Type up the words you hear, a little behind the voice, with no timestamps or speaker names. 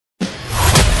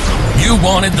You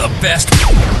wanted the best.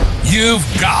 You've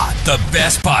got the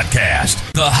best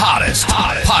podcast. The hottest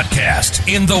podcast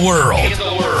in the world.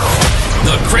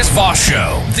 The Chris Voss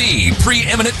Show, the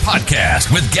preeminent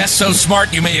podcast with guests so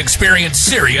smart you may experience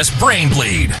serious brain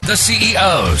bleed. The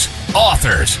CEOs,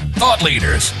 authors, thought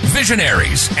leaders,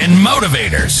 visionaries, and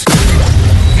motivators.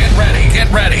 Get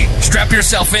ready. Strap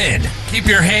yourself in. Keep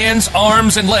your hands,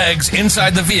 arms, and legs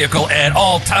inside the vehicle at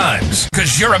all times,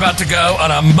 because you're about to go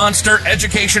on a monster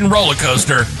education roller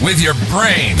coaster with your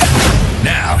brain.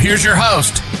 Now, here's your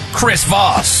host, Chris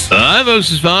Voss. Hi,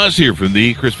 this is Voss here from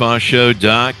the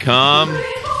ChrisVossShow.com.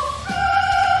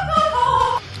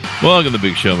 Welcome to the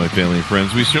big show, my family and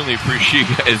friends. We certainly appreciate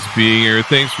you guys being here.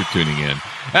 Thanks for tuning in.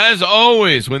 As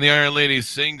always, when the Iron Lady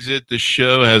sings it, the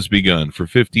show has begun. For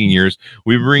 15 years,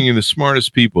 we bring you the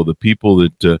smartest people, the people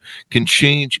that can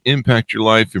change, impact your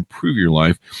life, improve your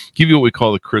life, give you what we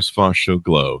call the Chris Voss Show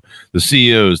glow. The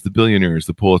CEOs, the billionaires,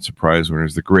 the Pulitzer Prize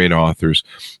winners, the great authors,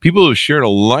 people who have shared a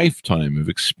lifetime of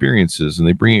experiences, and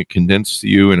they bring it condensed to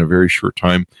you in a very short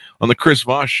time on the Chris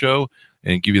Voss Show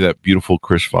and give you that beautiful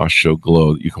Chris Voss Show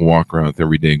glow that you can walk around with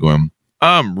every day going,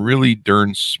 I'm really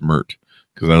darn smart.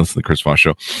 Because I listen to the Chris Voss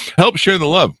Show. Help share the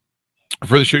love.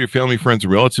 For the show, your family, friends,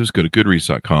 and relatives, go to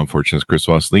goodreads.com/Chris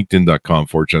Voss,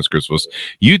 LinkedIn.com/Chris Voss,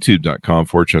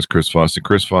 YouTube.com/Chris Voss, and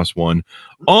Chris Voss 1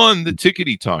 on the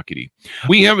Tickety-Talkety.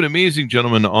 We have an amazing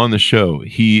gentleman on the show.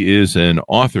 He is an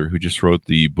author who just wrote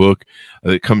the book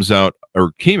that came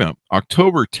out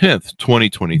October 10th,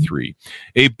 2023.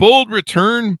 A bold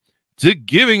return to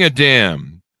giving a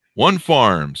damn. One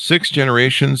farm, 6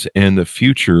 generations, and the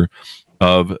future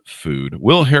of food.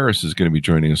 Will Harris is going to be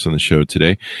joining us on the show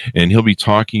today, and he'll be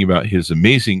talking about his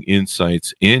amazing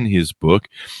insights in his book.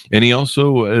 And he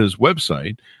also has his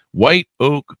website,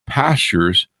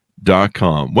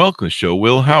 whiteoakpastures.com. Welcome to the show,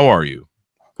 Will. How are you?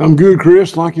 I'm good,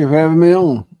 Chris. Thank you for having me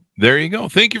on. There you go.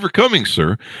 Thank you for coming,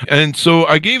 sir. And so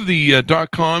I gave the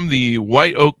 .com, the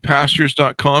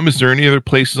whiteoakpastures.com. Is there any other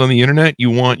places on the internet you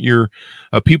want your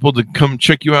people to come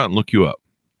check you out and look you up?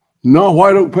 No,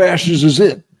 White Oak Pastures is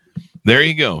it. There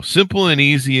you go. Simple and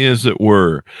easy as it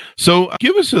were. So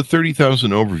give us a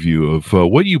 30,000 overview of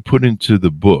what you put into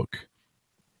the book.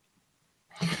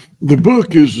 The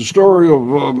book is the story of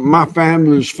my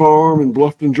family's farm in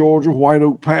Bluffton, Georgia, White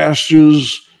Oak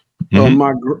Pastures.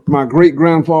 My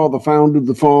great-grandfather founded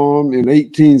the farm in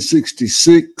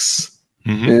 1866,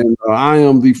 and I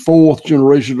am the 4th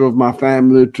generation of my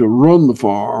family to run the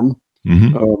farm.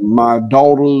 My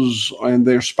daughters and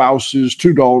their spouses,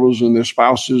 2 daughters and their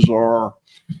spouses, are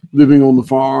living on the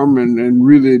farm and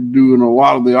really doing a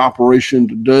lot of the operation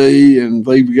today. And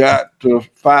they've got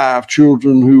 5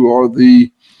 children who are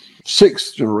the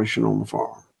 6th generation on the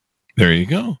farm. There you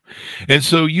go. And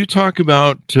so you talk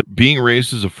about being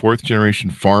raised as a 4th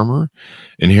generation farmer,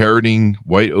 inheriting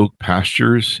White Oak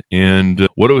Pastures, and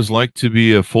what it was like to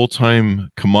be a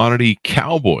full-time commodity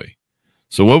cowboy.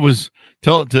 So what was...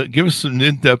 give us some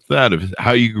in-depth that of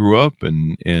how you grew up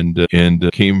and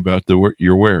came about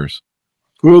your wares.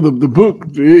 Well, the book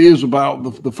is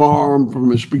about the farm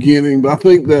from its beginning, but I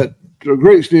think that to a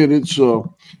great extent it's the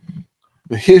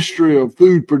history of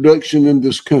food production in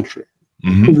this country.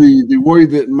 The way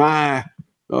that my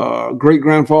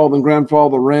great-grandfather and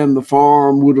grandfather ran the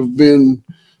farm would have been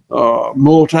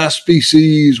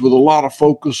multi-species with a lot of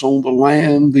focus on the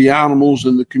land, the animals,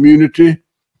 and the community.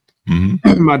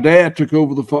 My dad took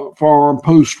over the farm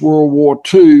post-World War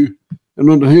II, and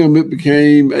under him it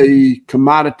became a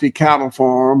commodity cattle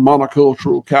farm,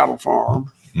 monocultural cattle farm,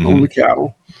 only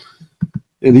cattle.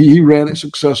 And he ran it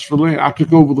successfully. I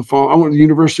took over the farm. I went to the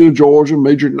University of Georgia,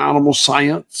 majored in animal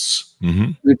science.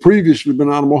 It had previously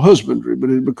been animal husbandry, but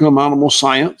it had become animal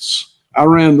science. I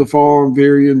ran the farm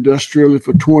very industrially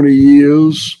for 20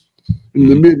 years. In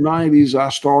the mid-90s, I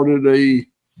started a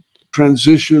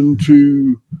transition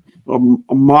to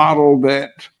a model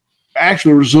that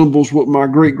actually resembles what my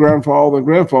great-grandfather and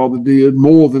grandfather did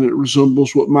more than it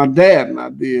resembles what my dad and I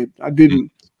did. I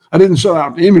didn't set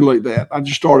out to emulate that. I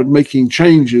just started making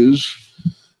changes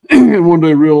and one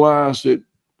day realized that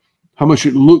how much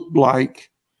it looked like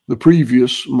the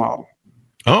previous model.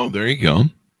 Oh, there you go.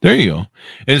 There you go.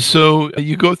 And so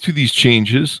you go through these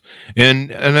changes,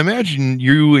 and I imagine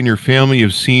you and your family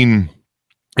have seen,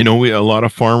 a lot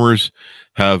of farmers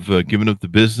have given up the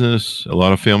business. A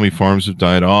lot of family farms have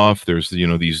died off. There's,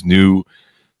 these new,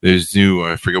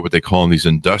 I forget what they call them, these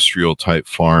industrial type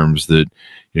farms that,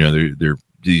 they're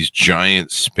these giant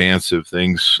expansive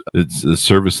things that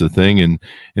service the thing.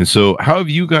 And so how have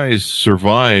you guys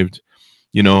survived,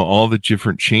 all the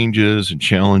different changes and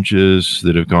challenges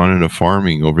that have gone into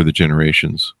farming over the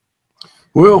generations?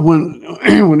 Well,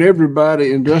 when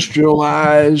everybody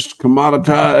industrialized,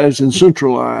 commoditized, and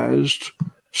centralized,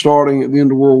 starting at the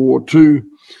end of World War II,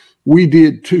 we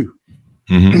did too.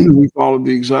 Mm-hmm. We followed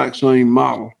the exact same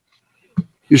model.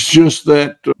 It's just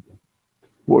that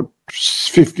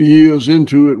 50 years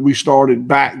into it, we started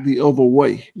back the other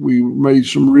way. We made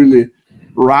some really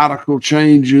radical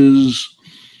changes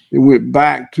and went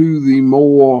back to the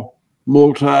more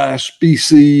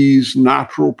multi-species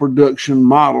natural production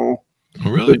model.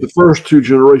 Oh, really? That the first two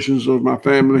generations of my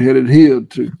family had adhered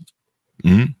to.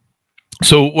 Mm-hmm.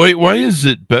 So why is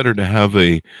it better to have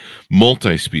a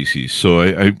multi-species? So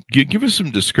I give us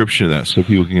some description of that so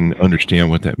people can understand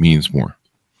what that means more.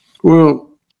 Well,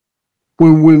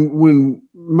 when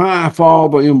my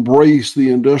father embraced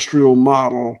the industrial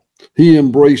model, he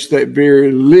embraced that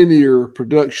very linear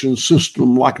production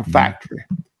system like a factory.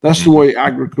 That's the way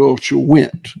agriculture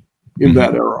went in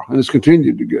that era, and it's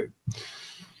continued to go.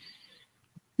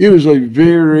 It is a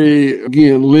very,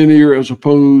 again, linear as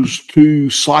opposed to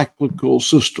cyclical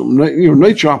system.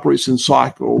 Nature operates in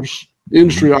cycles.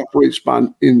 Industry operates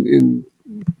in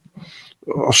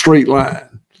a straight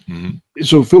line. Mm-hmm.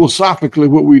 So philosophically,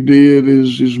 what we did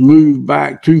is move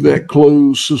back to that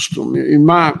closed system. In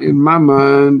my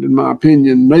mind, in my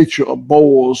opinion, nature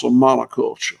abhors a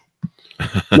monoculture.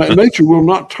 Nature will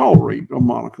not tolerate a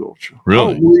monoculture. Really?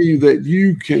 I don't believe that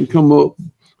you can come up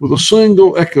with a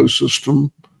single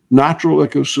ecosystem, natural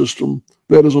ecosystem,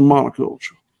 that is a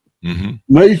monoculture. Mm-hmm.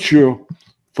 Nature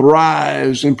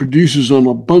thrives and produces an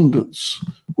abundance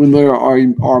when there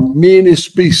are many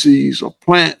species of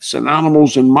plants and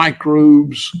animals and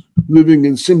microbes living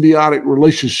in symbiotic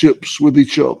relationships with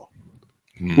each other.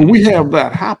 Mm-hmm. When we have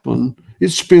that happen, it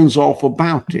spins off a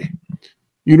bounty.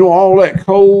 All that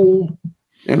coal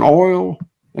and oil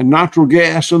and natural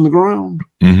gas in the ground,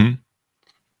 mm-hmm.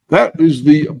 that is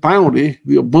the bounty,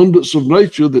 the abundance of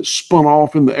nature that spun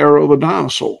off in the era of the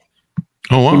dinosaur.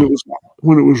 Oh, wow.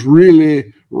 When it was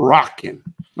really rocking.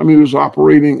 I mean, it was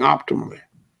operating optimally.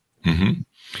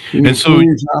 Mm-hmm. And so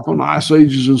things happen, ice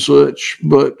ages and such.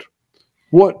 But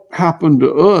what happened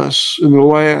to us in the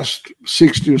last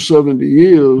 60 or 70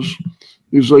 years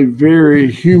is a very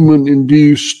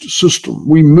human-induced system.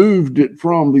 We moved it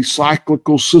from the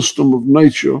cyclical system of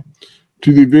nature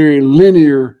to the very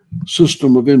linear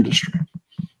system of industry.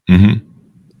 Mm-hmm.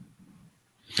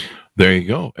 There you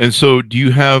go. And so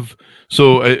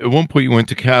so at one point you went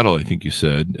to cattle, I think you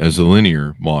said, as a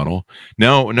linear model.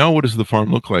 Now what does the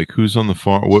farm look like? Who's on the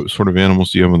farm? What sort of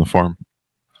animals do you have on the farm?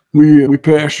 We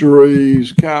pasture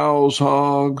raise cows,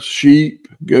 hogs, sheep,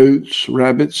 goats,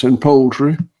 rabbits, and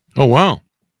poultry. Oh, wow.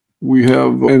 We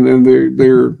have, and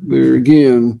they're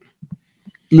again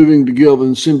living together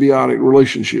in symbiotic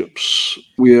relationships.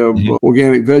 We have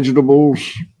organic vegetables.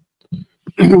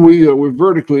 We're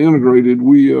vertically integrated.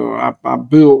 I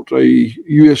built a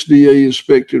USDA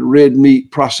inspected red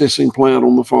meat processing plant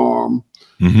on the farm,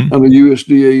 mm-hmm. and a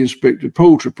USDA inspected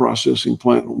poultry processing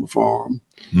plant on the farm.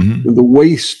 Mm-hmm. And the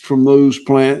waste from those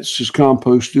plants is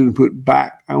composted and put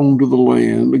back onto the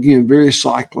land. Again, very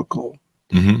cyclical.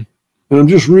 Mm-hmm. And I'm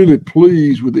just really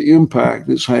pleased with the impact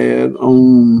it's had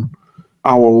on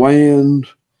our land,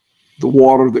 the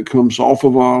water that comes off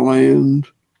of our land,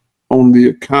 on the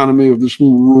economy of this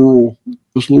little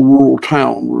rural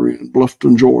town we're in,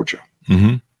 Bluffton, Georgia.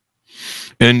 Mm-hmm.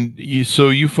 And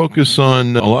you focus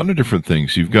on a lot of different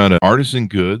things. You've got artisan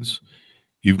goods.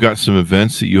 You've got some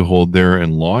events that you hold there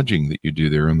and lodging that you do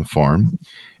there on the farm.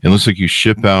 It looks like you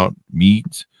ship out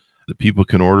meat that people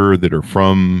can order that are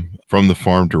from the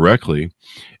farm directly.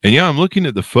 And yeah, I'm looking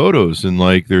at the photos and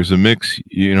there's a mix,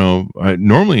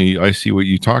 normally I see what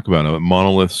you talk about, a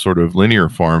monolith sort of linear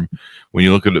farm. When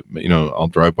you look at it, I'll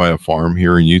drive by a farm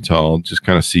here in Utah, I'll just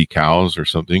kind of see cows or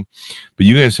something. But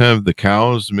you guys have the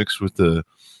cows mixed with the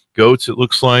goats, it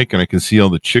looks like, and I can see all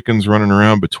the chickens running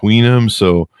around between them.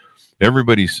 So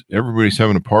everybody's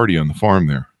having a party on the farm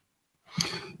there.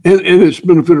 And it's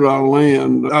benefited our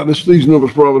land. These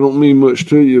numbers probably don't mean much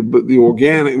to you, but the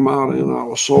organic matter in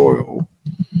our soil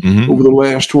over the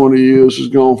last 20 years has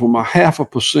gone from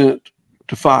 0.5%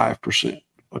 to 5%.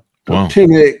 A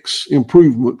 10x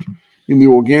improvement in the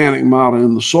organic matter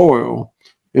in the soil.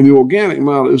 And the organic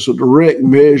matter is a direct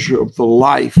measure of the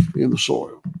life in the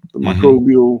soil, the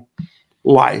microbial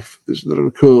life that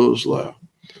occurs there.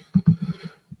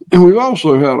 And we've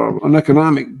also had an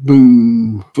economic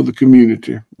boom for the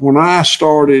community. When I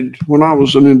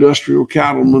was an industrial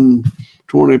cattleman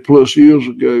 20 plus years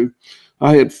ago,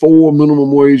 I had 4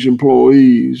 minimum wage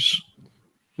employees.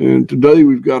 And today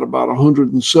we've got about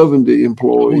 170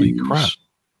 employees. Holy crap.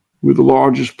 We're the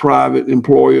largest private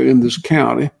employer in this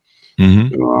county.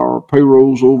 Mm-hmm. Our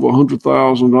payroll's over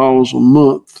 $100,000 a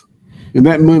month, and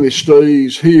that money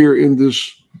stays here in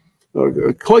this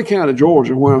Clay County,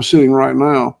 Georgia, where I'm sitting right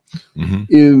now. Mm-hmm.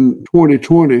 In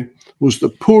 2020, was the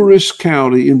poorest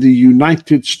county in the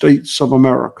United States of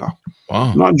America.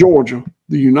 Wow! Not Georgia,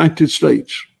 the United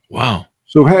States. Wow!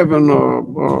 So having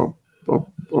a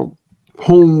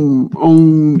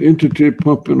home-owned entity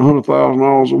pumping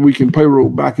 $100,000 a week in payroll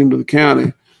back into the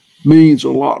county means a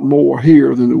lot more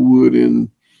here than it would in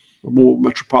a more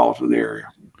metropolitan area.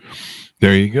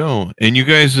 There you go. And you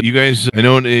guys, I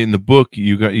know in the book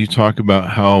you talk about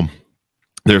how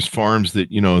there's farms that,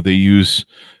 they use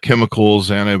chemicals,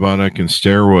 antibiotic, and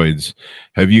steroids.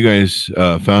 Have you guys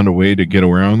found a way to get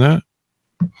around that?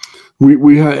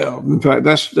 We have. In fact,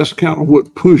 that's kind of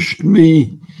what pushed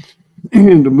me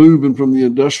into moving from the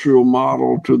industrial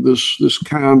model to this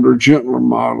kinder, gentler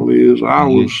model. Is I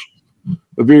was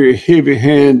a very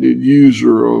heavy-handed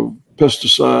user of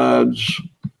pesticides,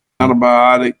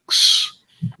 antibiotics,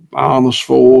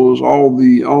 ionophores,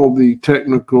 all the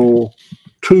technical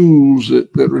tools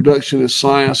that reductionist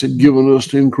science had given us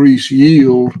to increase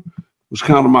yield was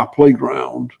kind of my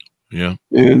playground. Yeah.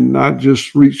 And I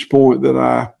just reached a point that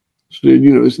I said,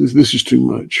 this is too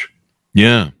much.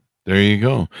 Yeah. There you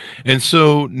go. And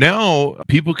so now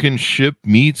people can ship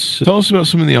meats. Tell us about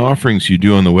some of the offerings you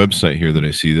do on the website here that I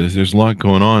see. There's a lot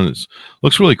going on. It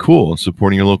looks really cool. It's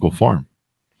supporting your local farm.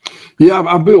 Yeah,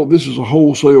 I built this as a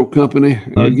wholesale company.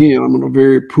 Mm-hmm. Again, I'm in a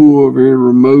very poor, very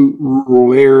remote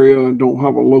rural area and don't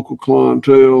have a local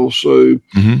clientele. So,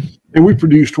 and we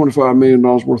produce $25 million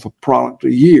worth of product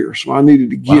a year. So I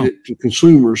needed to get it to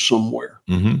consumers somewhere.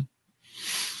 Mm-hmm.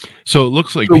 So it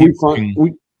looks like we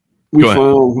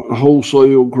found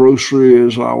wholesale grocery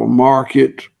as our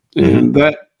market, and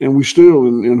we still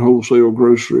in wholesale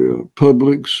grocery,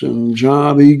 Publix and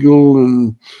Giant Eagle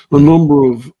and a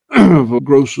number of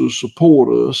grocers support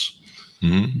us.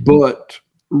 Mm-hmm. But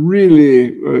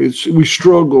really, we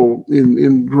struggle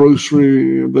in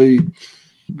grocery.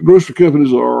 Grocery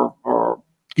companies are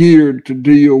geared to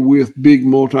deal with big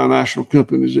multinational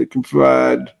companies that can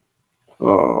provide a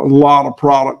lot of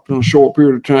product in a short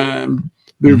period of time.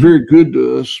 They're very good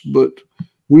to us, but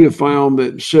we have found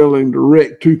that selling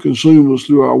direct to consumers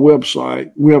through our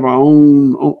website, we have our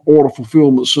own order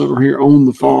fulfillment center here on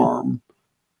the farm.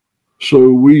 So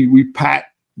we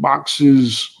pack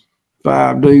boxes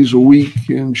 5 days a week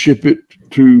and ship it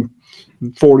to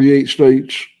 48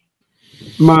 states.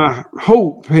 My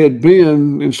hope had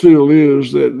been, and still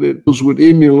is, that those would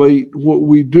emulate what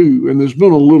we do. And there's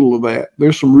been a little of that.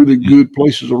 There's some really good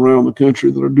places around the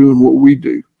country that are doing what we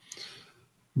do.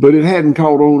 But it hadn't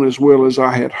caught on as well as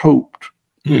I had hoped.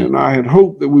 Mm. And I had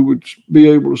hoped that we would be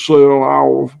able to sell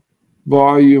our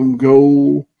volume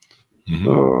goal,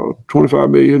 25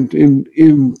 million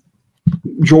in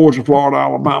Georgia, Florida,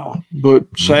 Alabama. But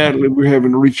sadly, we're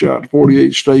having to reach out to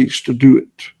 48 states to do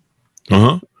it.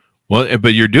 Uh-huh. Well,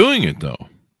 but you're doing it, though.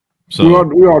 So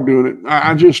we are doing it.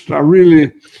 I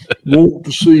really want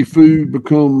to see food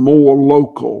become more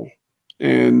local.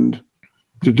 And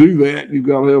to do that, you've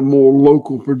got to have more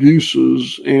local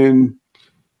producers. And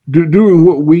doing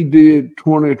what we did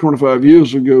 20 or 25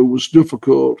 years ago was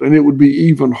difficult, and it would be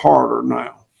even harder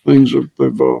now. Things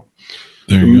the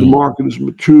market has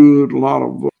matured. A lot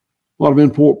of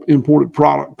imported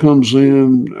product comes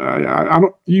in.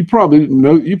 You probably didn't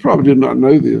know. You probably did not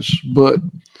know this, but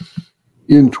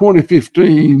in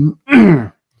 2015,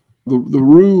 the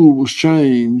rule was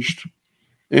changed,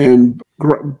 and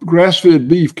grass-fed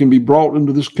beef can be brought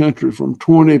into this country from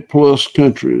 20 plus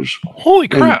countries. Holy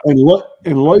crap! And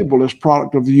labeled as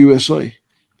product of the USA,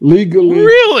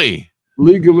 legally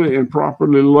and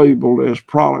properly labeled as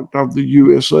product of the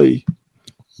USA.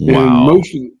 Wow!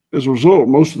 And as a result,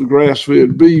 most of the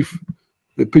grass-fed beef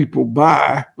that people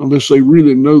buy, unless they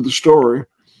really know the story,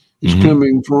 is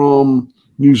coming from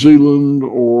New Zealand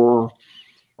or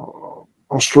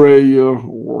Australia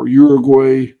or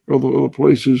Uruguay, other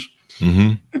places.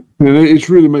 And it's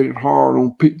really made it hard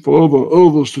on for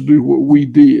others to do what we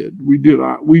did. We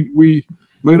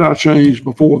made our change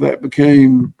before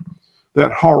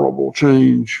that horrible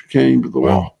change came to the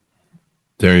law.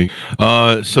 There you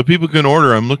so people can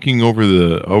order. I'm looking over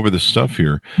the stuff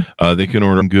here. They can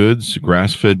order goods,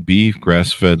 grass-fed beef,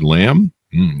 grass-fed lamb.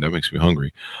 That makes me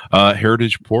hungry.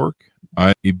 Heritage pork,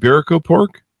 Iberico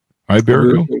pork,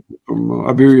 from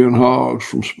Iberian hogs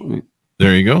from Spain.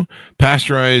 There you go.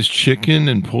 Pasteurized chicken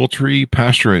and poultry,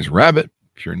 pasteurized rabbit,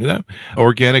 if you're into that.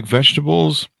 Organic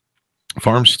vegetables,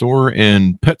 farm store,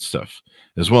 and pet stuff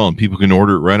as well. And people can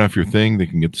order it right off your thing. They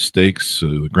can get the steaks,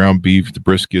 the ground beef, the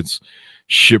briskets,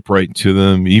 ship right to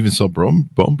them. You even sell bone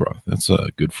broth. That's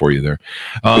good for you there.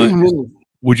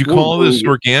 Would you call this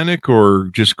organic or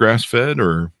just grass fed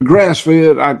or grass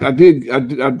fed? I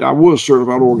was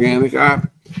certified organic.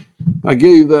 I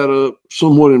gave that up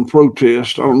somewhat in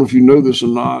protest. I don't know if you know this or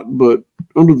not, but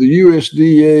under the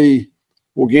USDA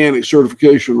organic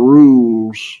certification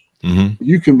rules,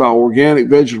 you can buy organic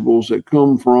vegetables that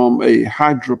come from a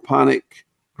hydroponic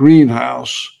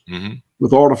greenhouse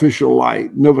with artificial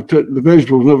light. The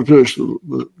vegetables never touch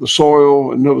the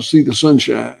soil and never see the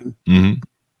sunshine.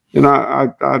 And I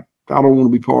don't want to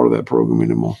be part of that program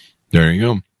anymore. There you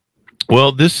go.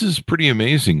 Well, this is pretty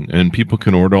amazing, and people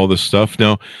can order all this stuff.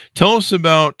 Now, tell us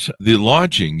about the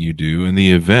lodging you do and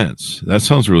the events. That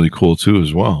sounds really cool, too,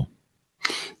 as well.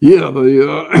 Yeah,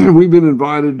 we've been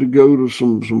invited to go to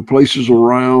some places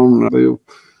around.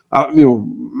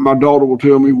 My daughter will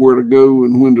tell me where to go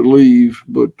and when to leave,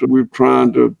 but we're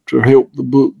trying to help the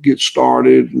book get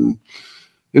started, and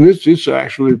it's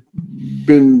actually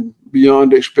been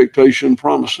beyond expectation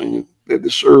promising at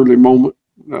this early moment.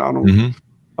 I don't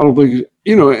think,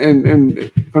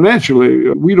 and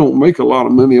financially, we don't make a lot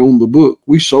of money on the book.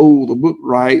 We sold the book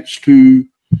rights to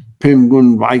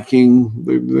Penguin Viking.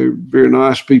 They're very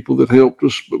nice people that helped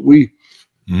us, but we're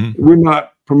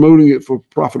not promoting it for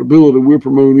profitability.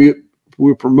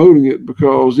 We're promoting it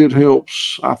because it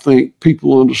helps, I think,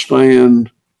 people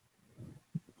understand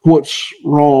what's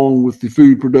wrong with the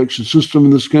food production system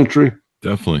in this country.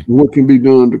 Definitely. What can be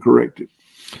done to correct it.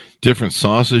 Different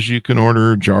sauces you can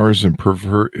order, jars and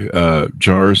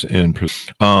jars and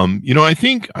I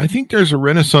think there's a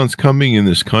renaissance coming in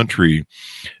this country.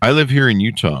 I live here in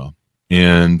Utah,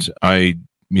 and I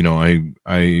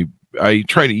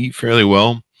try to eat fairly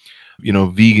well,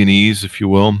 veganese, if you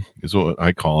will, is what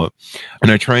I call it.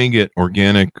 And I try and get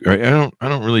organic. I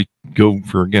don't really go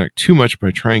for organic too much, but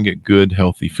I try and get good,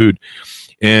 healthy food.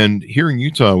 And here in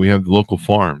Utah, we have the local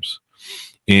farms.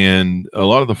 And a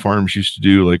lot of the farms used to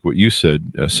do, like what you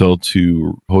said, sell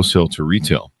to wholesale to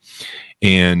retail.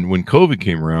 And when COVID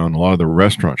came around, a lot of the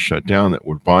restaurants shut down that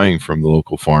were buying from the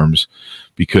local farms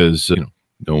because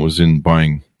no one was in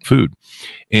buying food.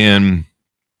 And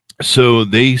so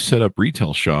they set up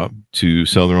retail shop to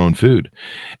sell their own food.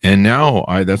 And now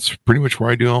that's pretty much where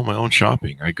I do all my own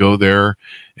shopping. I go there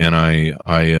and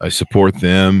I support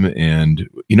them. And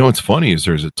what's funny is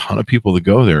there's a ton of people that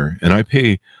go there, and I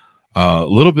pay a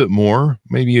little bit more,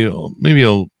 maybe a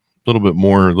little bit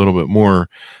more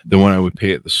than what I would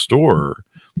pay at the store.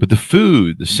 But the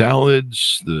food, the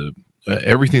salads, the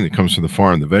everything that comes from the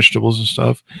farm, the vegetables and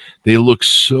stuff, they look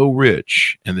so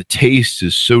rich, and the taste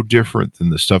is so different than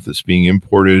the stuff that's being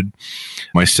imported.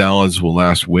 My salads will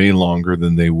last way longer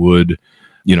than they would,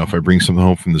 if I bring something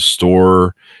home from the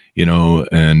store,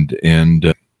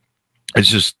 and it's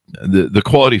just the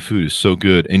quality food is so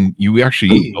good, and you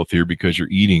actually eat healthier because you're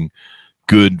eating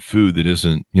good food that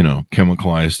isn't,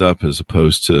 chemicalized up, as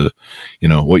opposed to,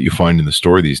 what you find in the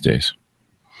store these days.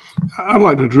 I'd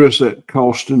like to address that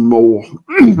costing more,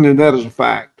 and that is a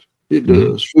fact. It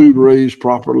does. Food raised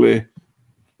properly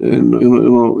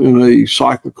in a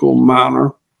cyclical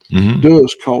manner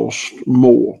does cost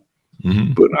more.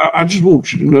 But I just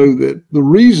want you to know that the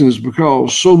reason is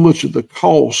because so much of the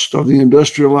cost of the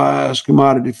industrialized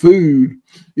commodity food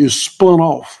is spun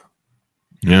off.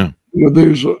 Yeah. I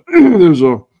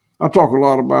talk a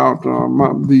lot about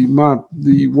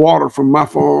the water from my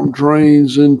farm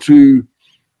drains into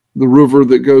the river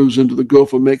that goes into the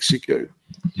Gulf of Mexico.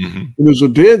 And there's a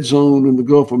dead zone in the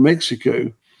Gulf of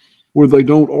Mexico where they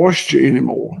don't oyster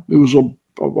anymore. It was a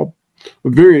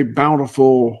very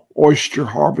bountiful oyster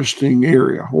harvesting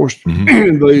area.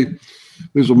 And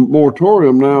there's a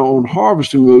moratorium now on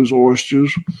harvesting those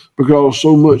oysters because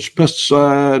so much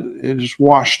pesticide is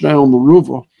washed down the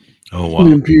river,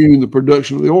 impeding the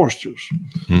production of the oysters.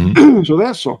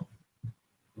 So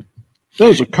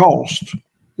there's a cost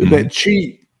that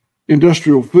cheap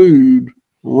industrial food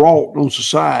wrought on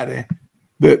society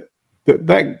that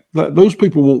those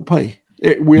people won't pay.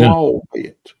 We'll all pay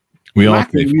it. I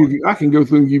can go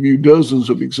through and give you dozens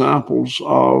of examples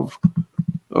of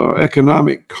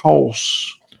economic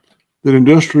costs that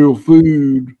industrial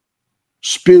food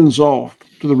spins off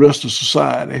to the rest of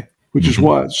society, which is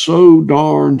why it's so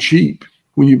darn cheap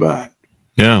when you buy it.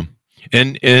 Yeah.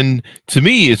 And to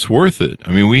me, it's worth it.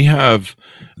 I mean, we have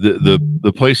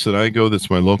the place that I go, that's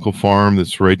my local farm,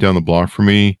 that's right down the block from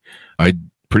me. I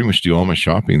pretty much do all my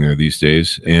shopping there these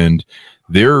days, and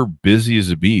they're busy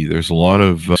as a bee. There's a lot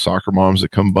of soccer moms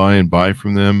that come by and buy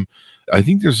from them. I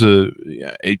think they're so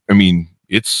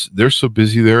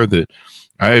busy there that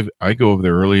I go over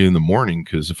there early in the morning,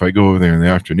 because if I go over there in the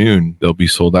afternoon, they'll be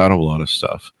sold out of a lot of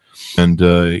stuff. And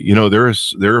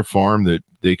they're a farm that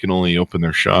they can only open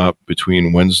their shop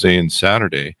between Wednesday and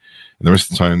Saturday, and the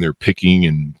rest of the time they're picking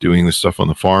and doing the stuff on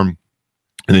the farm.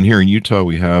 And then here in Utah,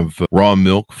 we have raw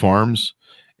milk farms,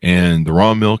 and the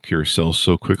raw milk here sells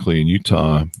so quickly in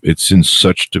Utah. It's in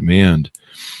such demand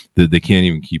that they can't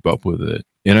even keep up with it.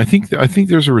 And I think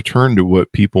there's a return to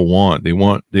what people want. They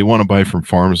want to buy from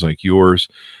farms like yours.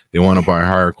 They want to buy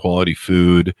higher quality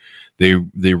food.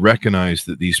 They recognize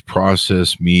that these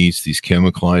processed meats, these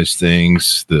chemicalized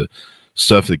things, the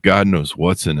stuff that God knows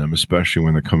what's in them, especially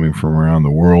when they're coming from around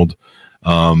the world,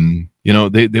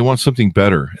 they want something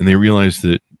better, and they realize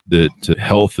that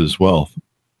health is wealth.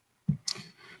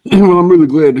 Well, I'm really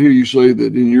glad to hear you say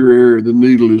that in your area the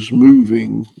needle is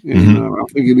moving, and I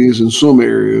think it is in some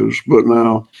areas. But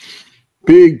now,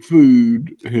 Big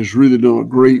Food has really done a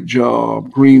great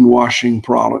job greenwashing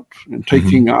products and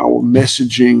taking our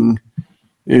messaging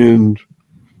and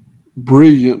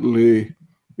brilliantly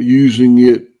using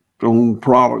it on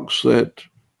products that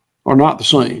are not the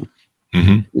same.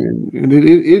 And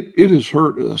it has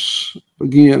hurt us.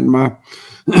 Again,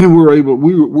 we're able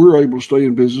to stay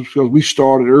in business because we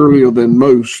started earlier than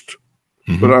most.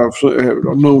 But I've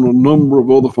known a number of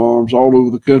other farms all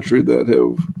over the country that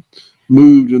have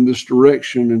moved in this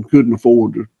direction and couldn't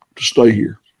afford to stay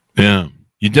here. Yeah,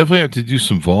 you definitely have to do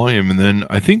some volume. And then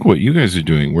I think what you guys are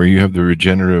doing, where you have the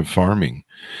regenerative farming,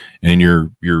 and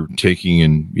you're taking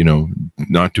and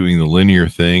not doing the linear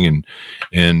thing,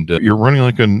 and you're running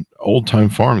like an old time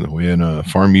farm the way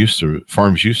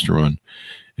farms used to run.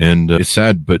 And it's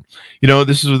sad, but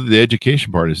this is the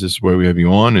education part. This is why we have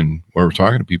you on, and why we're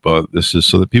talking to people. This is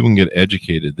so that people can get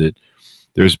educated that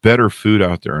there's better food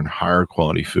out there and higher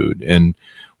quality food. And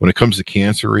when it comes to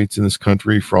cancer rates in this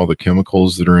country, for all the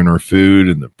chemicals that are in our food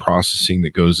and the processing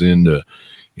that goes into,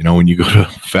 when you go to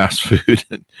fast food.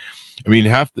 I mean,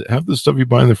 half the stuff you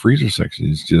buy in the freezer section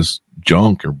is just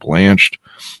junk or blanched,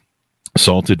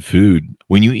 salted food.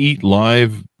 When you eat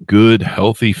live, good,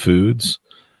 healthy foods,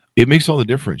 it makes all the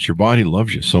difference. Your body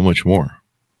loves you so much more.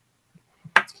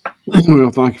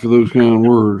 Well, thank you for those kind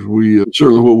words. We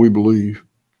certainly what we believe.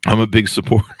 I'm a big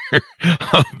supporter.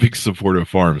 I'm a big supporter of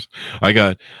farms. I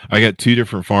got two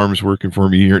different farms working for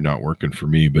me here, not working for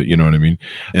me, but you know what I mean.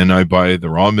 And I buy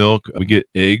the raw milk. We get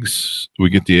eggs.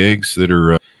 We get the eggs that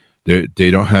are. They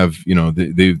don't have,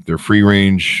 they're free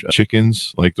range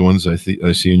chickens like the ones I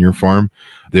see in your farm.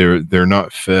 They're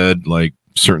not fed like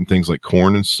certain things like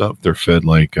corn and stuff. They're fed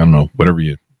like, I don't know, whatever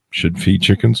you should feed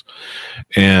chickens.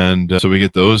 And so we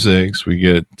get those eggs.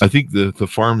 I think the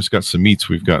farm's got some meats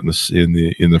we've got in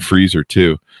the freezer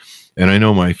too. And I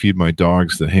know I feed my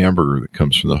dogs the hamburger that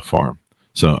comes from the farm.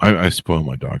 So I spoil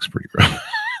my dogs pretty rough.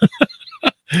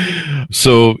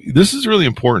 So this is really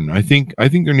important. I think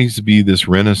there needs to be this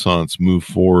renaissance move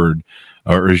forward,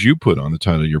 or as you put on the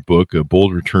title of your book, A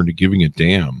Bold Return to Giving a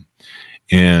Damn.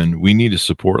 And we need to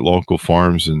support local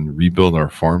farms and rebuild our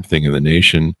farm thing in the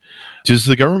nation. Does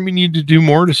the government need to do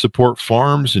more to support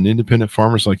farms and independent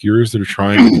farmers like yours that are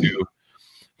trying to do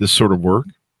this sort of work?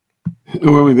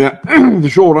 Well, I mean, the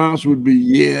short answer would be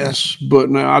yes, but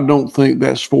now I don't think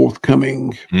that's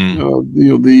forthcoming.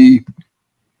 The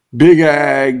big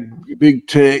ag, big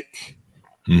tech,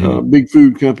 big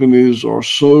food companies are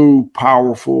so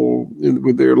powerful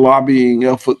with their lobbying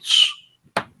efforts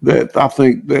that I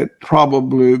think that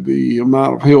probably the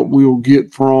amount of help we'll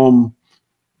get from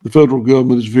the federal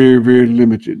government is very, very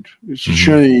limited. It's a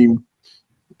shame.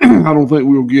 I don't think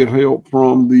we'll get help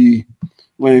from the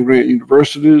land grant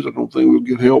universities. I don't think we'll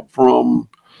get help from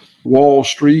Wall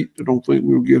Street. I don't think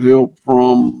we'll get help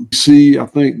from DC. I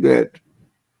think that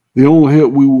the only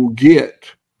help we will get,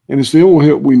 and it's the only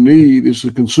help we need, is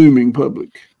the consuming public.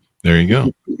 There you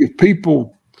go. If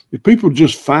people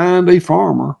just find a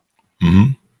farmer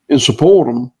and support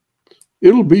them,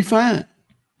 it'll be fine.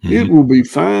 It will be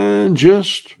fine,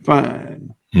 just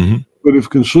fine. But if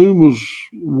consumers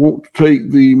want to take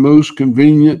the most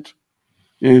convenient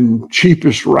and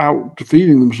cheapest route to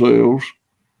feeding themselves,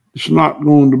 it's not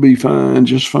going to be fine,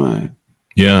 just fine.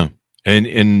 Yeah.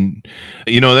 And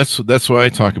that's what I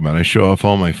talk about. I show off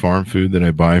all my farm food that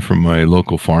I buy from my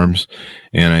local farms,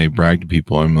 and I brag to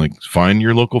people. I'm like, find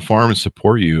your local farm and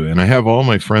support you. And I have all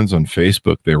my friends on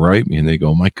Facebook. They write me and they go,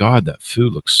 "Oh my God, that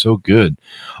food looks so good.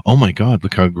 Oh my God,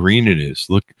 look how green it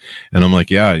is. Look." And I'm like,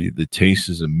 yeah, the taste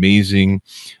is amazing.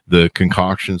 The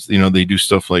concoctions, they do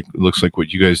stuff like, it looks like what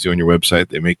you guys do on your website.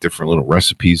 They make different little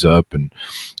recipes up and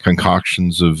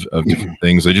concoctions of different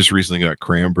things. I just recently got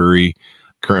cranberry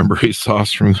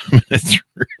sauce from them. It's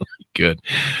really Good.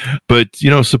 But,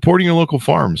 supporting your local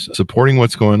farms, supporting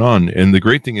what's going on. And the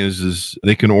great thing is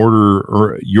they can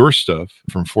order your stuff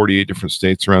from 48 different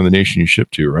states around the nation you ship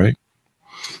to, right?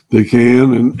 They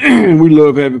can. And we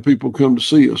love having people come to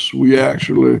see us. We've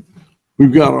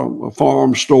got a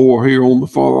farm store here on the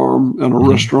farm and a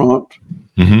restaurant.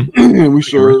 And we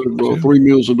serve 3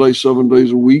 meals a day, 7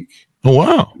 days a week. Oh,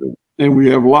 wow. And we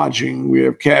have lodging. We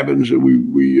have cabins that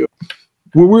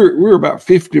we're about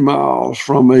 50 miles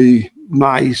from a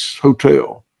nice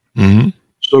hotel.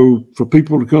 So for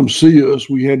people to come see us,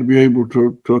 we had to be able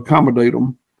to accommodate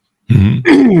them.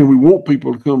 And we want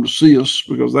people to come to see us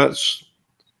because that's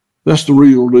the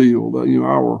real deal.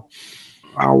 That,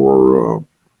 our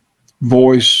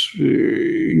voice,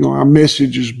 our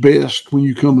message is best when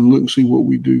you come and look and see what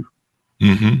we do.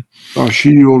 Our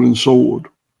shield and sword.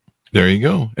 There you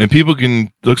go. And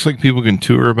looks like people can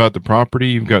tour about the property.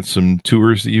 You've got some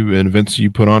tours and events you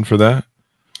put on for that?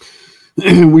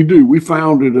 We do. We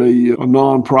founded a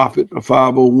nonprofit, a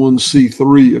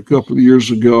 501c3 a couple of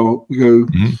years ago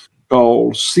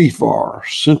called CFAR,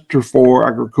 Center for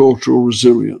Agricultural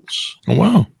Resilience. Oh,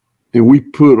 wow. And we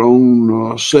put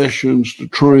on sessions to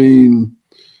train.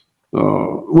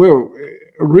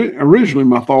 Originally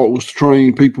my thought was to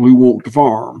train people who want to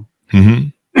farm.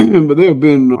 But there have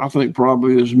been, I think,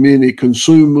 probably as many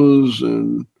consumers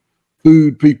and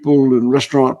food people and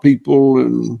restaurant people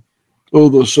and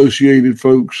other associated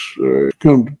folks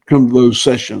come to those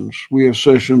sessions. We have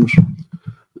sessions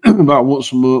about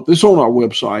once a month. It's on our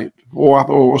website, or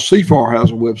CFAR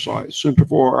has a website, Center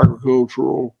for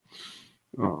Agricultural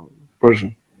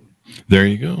Person. There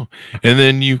you go. And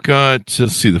then you've got,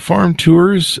 the farm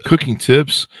tours, cooking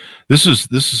tips. This is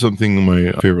something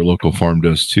my favorite local farm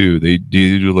does too. They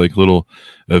do like little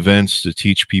events to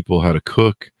teach people how to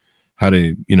cook, how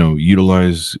to,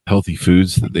 utilize healthy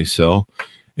foods that they sell,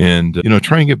 and,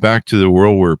 try and get back to the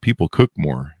world where people cook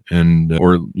more and,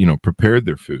 or prepared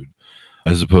their food,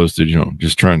 as opposed to,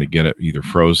 just trying to get it either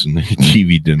frozen,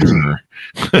 TV dinner,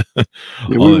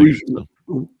 or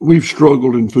we've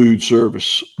struggled in food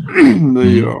service.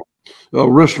 The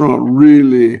restaurant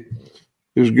really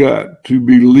has got to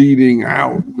be leading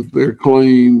out with their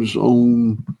claims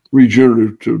on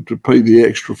regenerative to pay the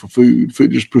extra for food. If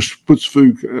it just puts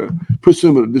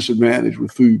them at a disadvantage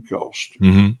with food cost.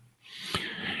 And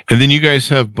then you guys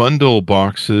have bundle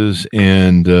boxes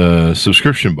and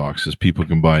subscription boxes people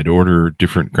can buy to order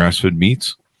different grass-fed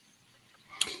meats.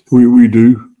 We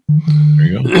do. There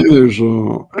you go. There's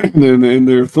and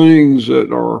there are things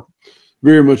that are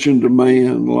very much in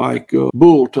demand, like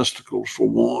bull testicles for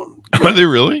one. Are they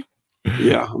really?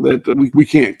 Yeah, that we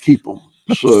can't keep them.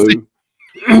 So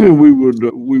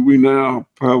we now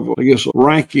have, I guess, a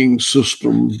ranking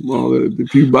system. That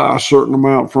if you buy a certain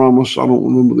amount from us, I don't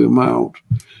remember the amount,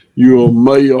 you're a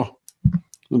mayor,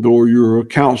 or you're a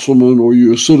councilman, or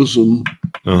you're a citizen.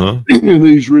 And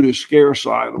these really scarce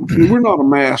items. We're not a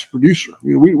mass producer.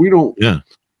 We don't. Yeah.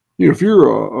 If you're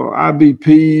a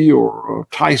IBP or a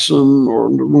Tyson or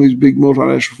one of these big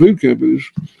multinational food companies,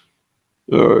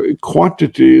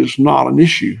 quantity is not an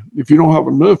issue. If you don't have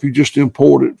enough, you just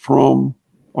import it from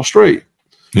Australia.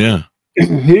 Yeah.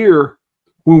 Here,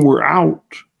 when we're out,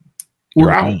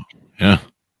 we're out. Yeah.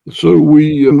 So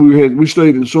we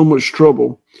stayed in so much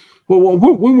trouble. Well,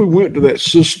 when we went to that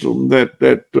system,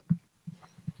 that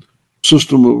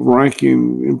system of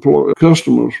ranking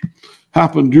customers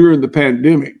happened during the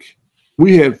pandemic.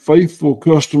 We had faithful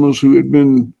customers who had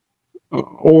been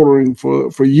ordering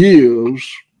for years,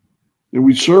 and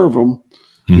we'd serve them.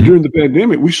 During the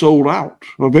pandemic, we sold out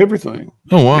of everything.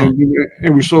 Oh, wow.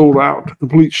 And we sold out to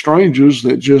complete strangers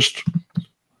that just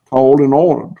called and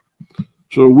ordered.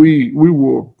 So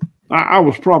I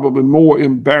was probably more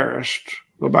embarrassed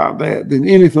about that than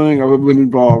anything I've ever been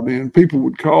involved in. People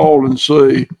would call and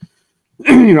say,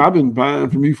 I've been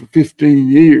buying from you for 15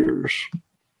 years,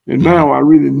 and now I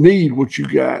really need what you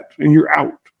got, and you're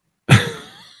out.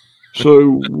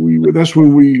 So that's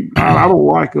when I don't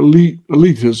like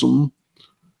elitism,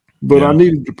 but I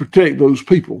needed to protect those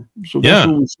people. So that's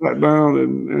when we sat down,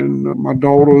 and my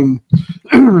daughter and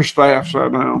her staff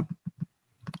sat down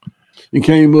and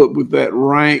came up with that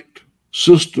ranked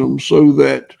system so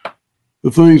that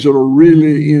the things that are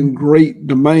really in great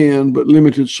demand but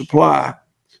limited supply,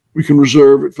 we can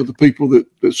reserve it for the people that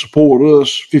support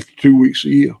us 52 weeks a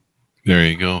year. There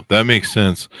you go. That makes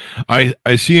sense. I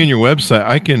see on your website,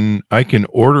 I can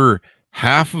order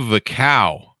half of a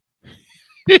cow.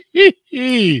 That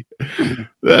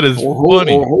is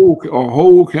funny. A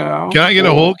whole cow. Can I get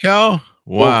a whole cow?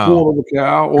 Wow. Or a quarter of a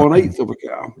cow or an eighth of a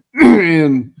cow.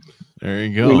 And There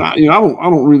you go. And I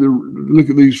don't really look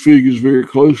at these figures very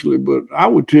closely, but I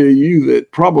would tell you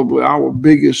that probably our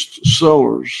biggest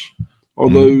sellers are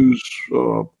those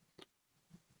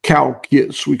cow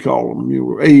kits, we call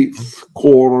them. Eighth,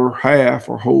 quarter, half,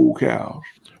 or whole cows.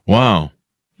 Wow.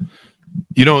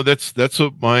 That's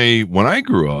what when I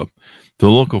grew up, the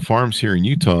local farms here in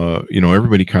Utah,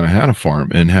 everybody kind of had a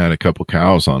farm and had a couple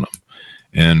cows on them.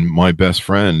 And my best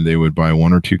friend, they would buy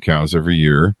 1 or 2 cows every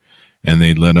year, and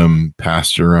they'd let them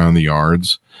pasture around the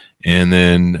yards. And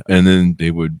then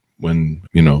they would, when,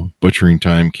 butchering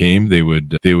time came, they would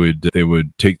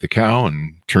take the cow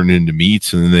and turn it into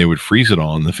meats, and then they would freeze it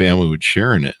all, and the family would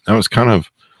share in it. That was kind of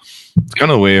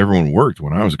the way everyone worked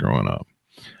when I was growing up.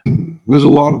 There's a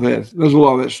lot of that. There's a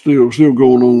lot of that still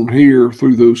going on here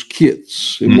through those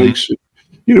kits. It makes it,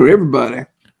 everybody,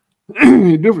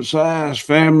 different size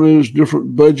families,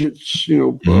 different budgets.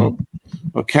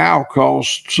 A cow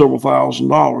costs several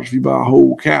 $1,000s if you buy a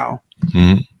whole cow.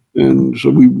 And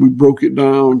so we broke it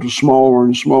down to smaller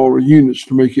and smaller units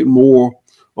to make it more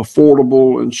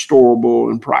affordable and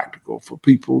storable and practical for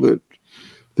people that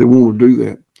want to do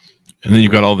that. And then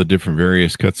you've got all the different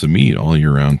various cuts of meat all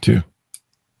year round too.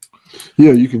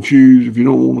 Yeah, you can choose. If you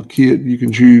don't want a kit, you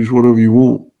can choose whatever you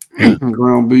want. From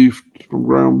ground beef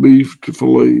to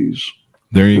fillets.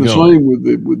 There you go. Same with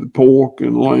the pork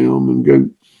and lamb and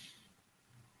goat.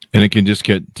 And it can just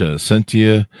get sent to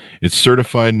you. It's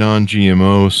certified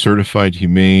non-GMO, certified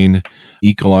humane,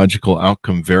 ecological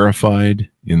outcome verified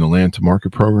in the Land to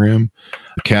Market program.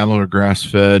 The cattle are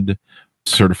grass-fed,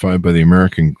 certified by the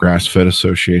American Grass-Fed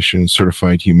Association,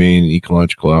 certified humane,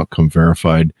 ecological outcome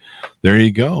verified. There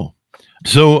you go.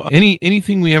 So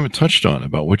anything we haven't touched on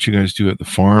about what you guys do at the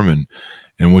farm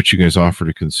and what you guys offer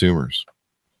to consumers?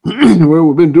 Well,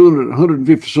 we've been doing it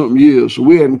 150 something years, so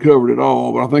we hadn't covered it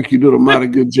all, but I think you did a mighty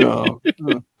good job.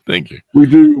 Thank you. We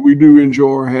do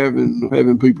enjoy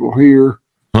having people here,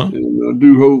 and I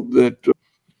do hope that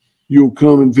you'll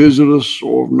come and visit us,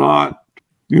 or if not,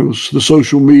 the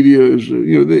social media is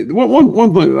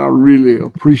one thing that I really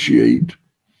appreciate.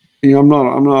 I'm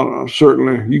not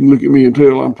certainly, you can look at me and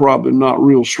tell I'm probably not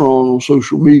real strong on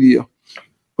social media,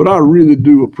 but I really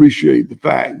do appreciate the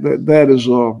fact that is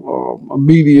a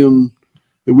medium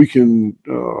that we can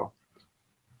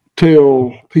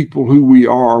tell people who we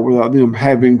are without them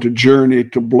having to journey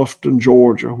to Bluffton,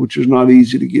 Georgia, which is not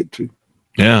easy to get to.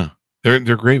 Yeah. They're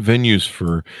great venues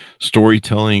for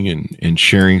storytelling and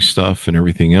sharing stuff and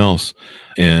everything else.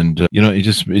 And,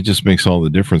 it just makes all the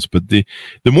difference. But the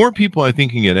more people I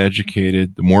think can get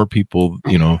educated, the more people,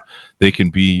 they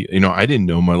can be, I didn't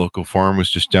know my local farm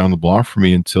was just down the block from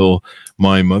me until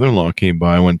my mother-in-law came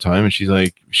by one time, and she's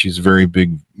a very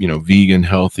big, vegan,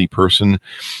 healthy person.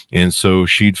 And so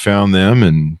she'd found them,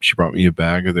 and she brought me a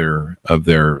bag of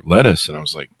their lettuce. And I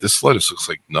was like, this lettuce looks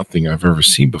like nothing I've ever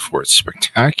seen before. It's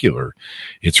spectacular.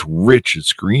 It's rich.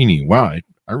 It's greeny. Wow.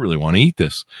 I really want to eat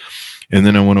this. And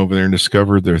then I went over there and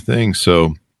discovered their thing.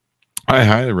 So I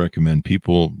highly recommend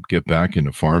people get back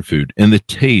into farm food. And the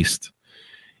taste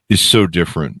is so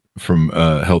different from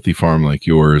a healthy farm like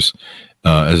yours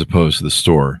as opposed to the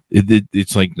store.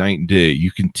 It's like night and day.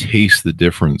 You can taste the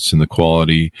difference in the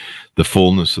quality, the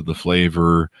fullness of the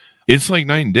flavor. It's like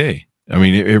night and day. I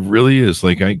mean, it really is.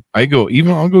 Like I'll go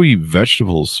eat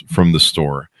vegetables from the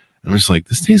store. I'm just like,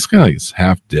 this tastes kind of like it's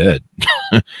half dead.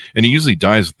 And it usually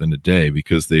dies within a day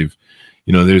because they've,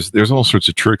 there's all sorts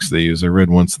of tricks they use. I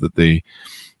read once that they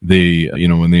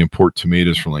when they import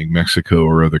tomatoes from like Mexico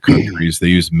or other countries, they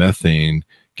use methane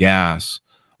gas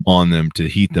on them to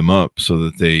heat them up so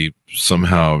that they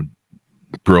somehow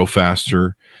grow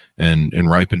faster and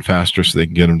ripen faster so they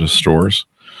can get them to stores.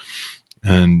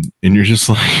 And you're just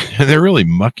like, they're really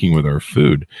mucking with our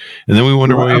food. And then we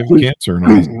wonder why we have cancer and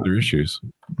all these other issues.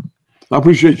 I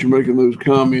appreciate you making those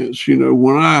comments.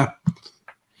 When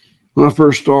I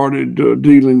first started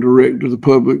dealing direct to the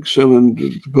public, selling to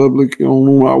the public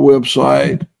on my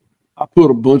website, I put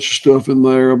a bunch of stuff in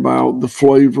there about the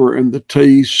flavor and the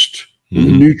taste and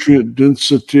the nutrient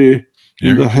density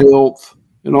and the health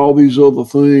and all these other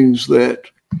things that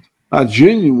I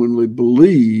genuinely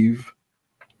believe,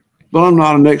 but I'm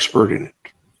not an expert in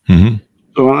it.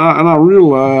 So I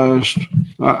realized,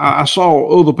 I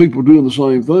saw other people doing the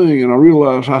same thing, and I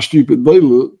realized how stupid they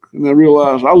look, and I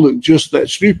realized I looked just that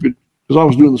stupid because I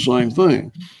was doing the same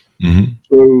thing.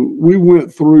 So we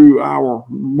went through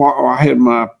I had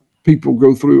my people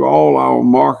go through all our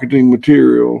marketing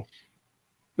material.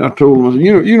 I told them, I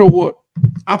said, you know what?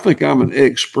 I think I'm an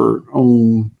expert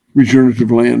on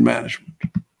regenerative land management.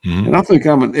 And I think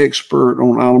I'm an expert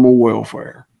on animal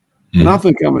welfare. And I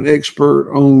think I'm an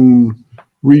expert on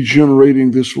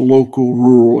regenerating this local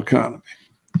rural economy.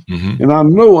 Mm-hmm. And I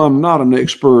know I'm not an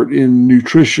expert in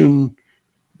nutrition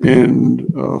and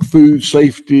food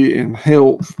safety and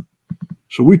health.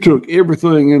 So we took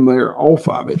everything in there off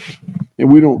of it,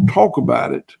 and we don't talk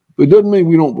about it. But it doesn't mean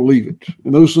we don't believe it.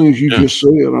 And those things you just said,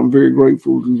 I'm very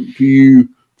grateful to you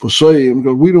for saying,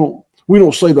 because we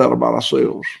don't say that about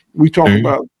ourselves. We talk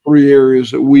about 3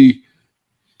 areas that we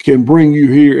can bring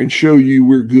you here and show you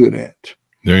we're good at.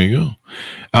 There you go.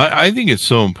 I think it's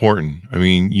so important. I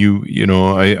mean,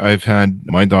 I've had,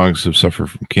 my dogs have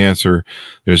suffered from cancer.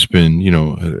 There's been,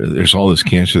 there's all this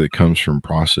cancer that comes from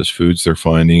processed foods they're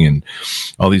finding, and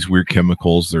all these weird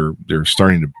chemicals. They're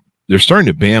starting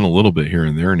to ban a little bit here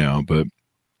and there now, but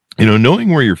knowing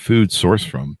where your food's sourced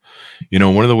from,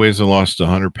 one of the ways I lost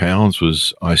 100 pounds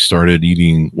was I started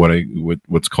eating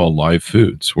what's called live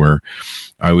foods, where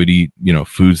I would eat,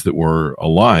 foods that were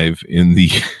alive in the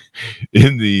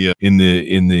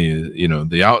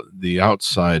the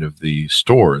outside of the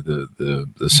store,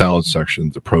 the salad section,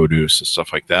 the produce and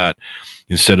stuff like that,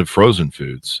 instead of frozen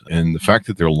foods. And the fact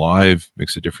that they're live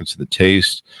makes a difference in the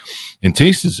taste, and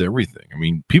taste is everything. I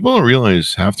mean, people don't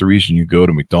realize half the reason you go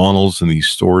to McDonald's and these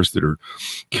stores that are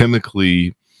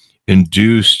chemically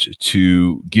induced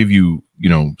to give you,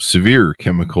 severe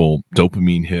chemical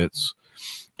dopamine hits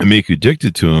and make you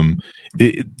addicted to them.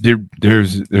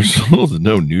 There's little to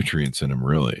no nutrients in them,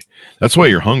 really. That's why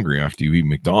you're hungry after you eat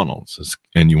McDonald's,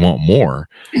 and you want more,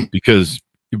 because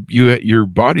your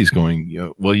body's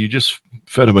going, well, you just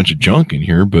fed a bunch of junk in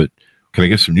here, but can I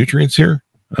get some nutrients here?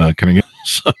 Can I get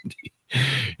something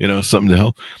to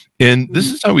help? And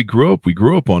this is how we grew up. We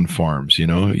grew up on farms.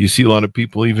 You see a lot of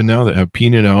people even now that have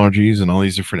peanut allergies and all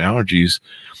these different allergies.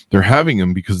 They're having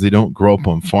them because they don't grow up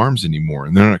on farms anymore,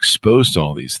 and they're not exposed to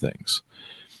all these things.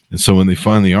 And so when they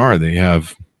finally are, they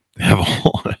have a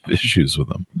whole lot of issues with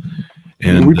them.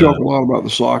 And we talk a lot about the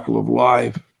cycle of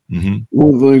life. Mm-hmm.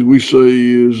 One of the things we say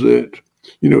is that,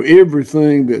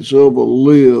 everything that's ever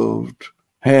lived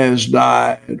has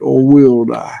died or will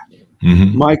die.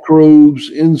 Mm-hmm. Microbes,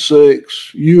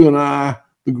 insects, you and I,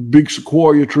 the big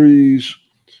sequoia trees,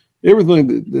 everything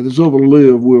that has ever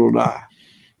lived will die.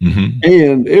 Mm-hmm.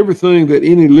 And everything that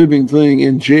any living thing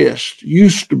ingests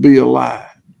used to be alive.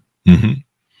 Mm-hmm.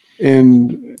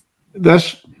 And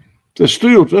that's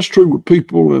true with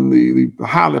people and the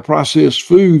highly processed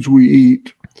foods we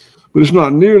eat, but it's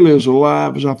not nearly as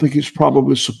alive as I think it's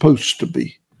probably supposed to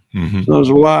be. Mm-hmm. It's not as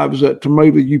alive as that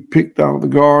tomato you picked out of the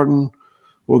garden,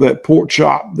 or that pork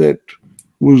chop that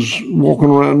was walking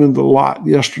around in the lot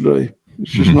yesterday.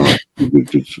 It's just not.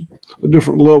 It's a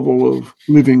different level of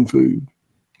living food.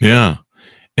 Yeah.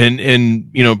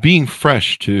 And being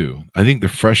fresh too. I think the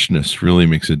freshness really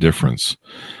makes a difference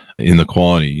in the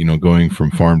quality, going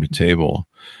from farm to table.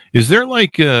 Is there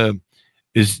do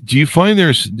you find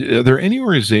are there any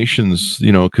organizations,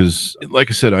 because like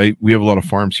I said, we have a lot of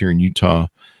farms here in Utah,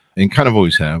 and kind of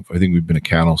always have. I think we've been a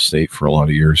cattle state for a lot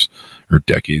of years, or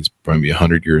decades, probably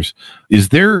 100 years. Is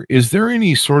there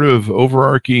any sort of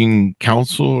overarching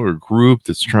council or group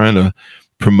that's trying to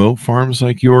promote farms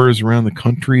like yours around the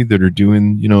country that are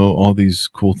doing, all these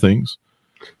cool things?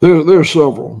 There are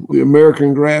several. The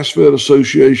American Grass-Fed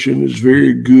Association is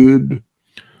very good.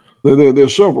 There are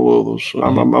several others.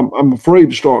 Mm-hmm. I'm afraid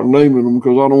to start naming them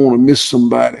because I don't want to miss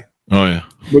somebody. Oh yeah.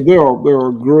 But there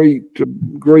are great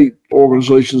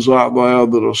organizations out there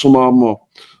that are, some of them are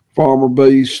farmer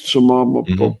based, some of them are,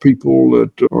 mm-hmm. are people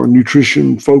that are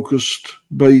nutrition focused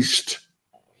based,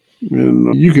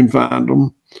 and you can find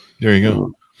them. There you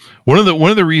go. One of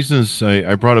the reasons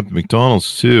I brought up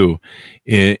McDonald's too,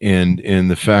 and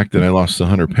the fact that I lost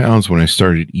 100 pounds when I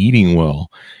started eating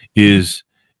well, is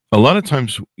a lot of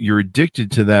times you're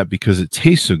addicted to that because it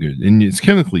tastes so good, and it's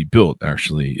chemically built.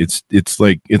 Actually, it's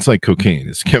like cocaine.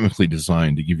 It's chemically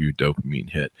designed to give you a dopamine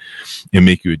hit and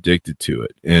make you addicted to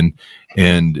it,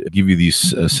 and give you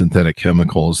these synthetic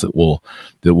chemicals that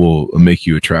will make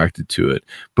you attracted to it.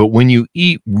 But when you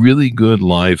eat really good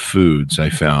live foods, I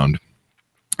found.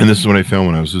 And this is what I found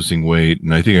when I was losing weight,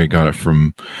 and I think I got it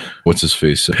from,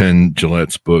 Penn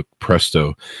Jillette's book,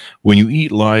 Presto. When you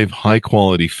eat live,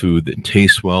 high-quality food that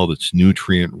tastes well, that's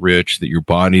nutrient-rich, that your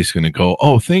body's going to go,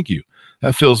 oh, thank you.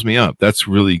 That fills me up. That's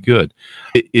really good.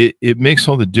 It makes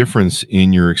all the difference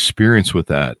in your experience with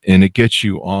that, and it gets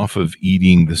you off of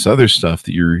eating this other stuff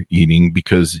that you're eating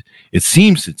because it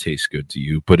seems to taste good to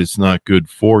you, but it's not good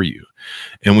for you.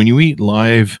 And when you eat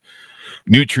live,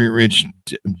 nutrient-rich,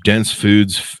 dense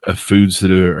foods, foods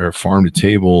that are farm to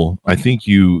table, I think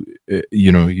your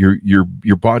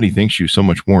body thanks you so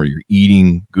much more. You're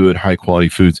eating good, high-quality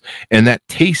foods, and that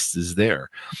taste is there.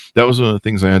 That was one of the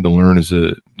things I had to learn as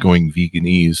going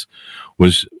veganese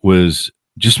was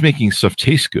just making stuff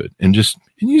taste good, and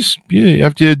you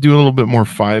have to do a little bit more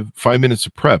 5 minutes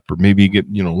of prep, or maybe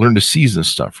learn to season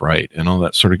stuff right and all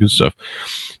that sort of good stuff.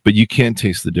 But you can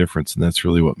taste the difference, and that's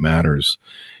really what matters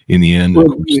in the end. Of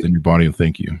course, then your body will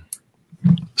thank you.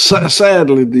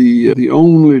 Sadly, the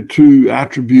only two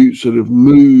attributes that have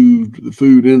moved the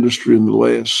food industry in the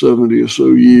last 70 or so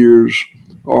years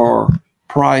are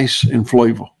price and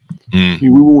flavor. We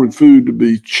wanted food to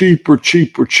be cheaper,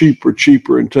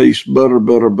 and taste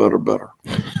better.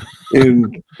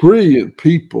 And brilliant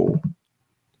people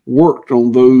worked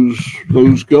on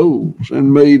those goals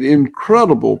and made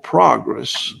incredible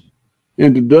progress.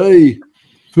 And today,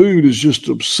 food is just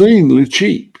obscenely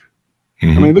cheap. I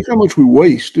mean, look how much we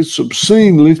waste. It's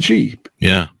obscenely cheap.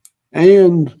 Yeah.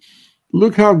 And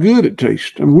look how good it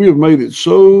tastes. And we have made it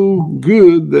so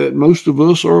good that most of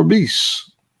us are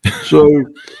obese. So,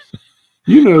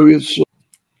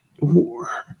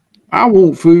 I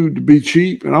want food to be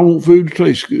cheap, and I want food to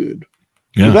taste good.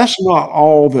 Yeah. But that's not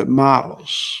all that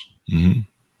matters.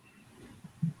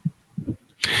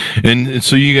 And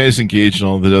so you guys engage in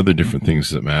all the other different things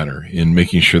that matter in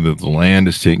making sure that the land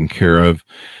is taken care of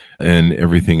and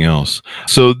everything else.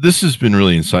 So this has been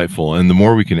really insightful. And the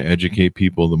more we can educate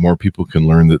people, the more people can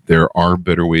learn that there are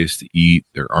better ways to eat.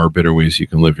 There are better ways you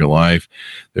can live your life.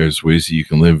 There's ways that you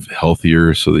can live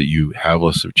healthier so that you have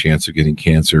less of a chance of getting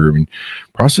cancer. I mean,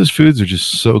 processed foods are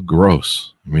just so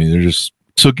gross. I mean, they're just...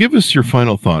 So give us your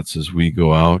final thoughts as we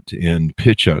go out and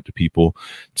pitch out to people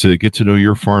to get to know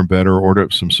your farm better, order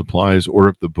up some supplies, order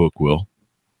up the book, Will.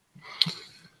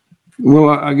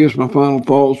 Well, I guess my final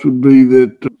thoughts would be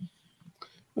that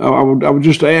I would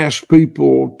just ask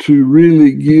people to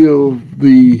really give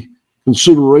the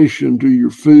consideration to your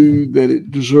food that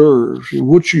it deserves. And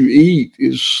what you eat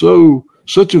is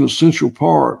such an essential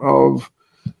part of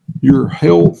your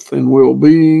health and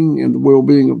well-being and the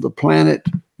well-being of the planet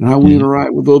and how we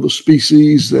interact with other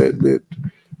species that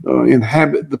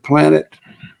inhabit the planet.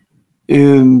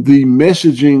 And the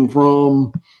messaging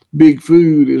from Big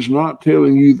Food is not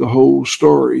telling you the whole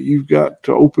story. You've got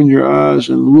to open your eyes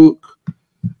and look.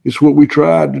 It's what we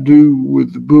tried to do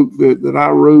with the book that I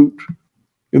wrote.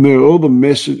 And there are other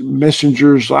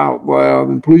messengers out there.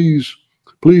 And please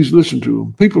listen to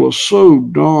them. People are so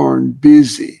darn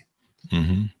busy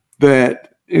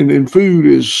that, and food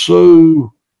is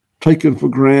so taken for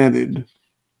granted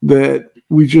that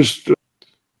we just,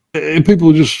 and people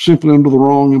are just simply under the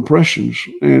wrong impressions.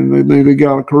 And they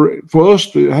got to correct. For us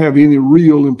to have any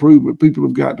real improvement, people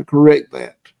have got to correct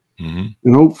that. And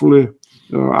hopefully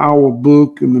our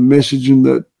book and the messaging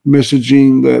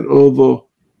that other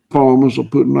farmers are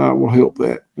putting out will help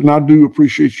that. And I do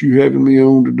appreciate you having me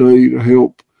on today to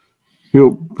help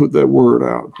put that word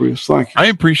out, Chris. Thank you. I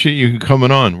appreciate you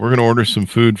coming on. We're going to order some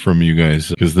food from you guys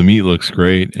because the meat looks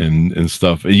great and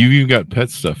stuff. You've got pet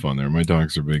stuff on there. My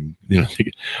dogs are big.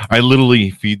 I literally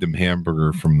feed them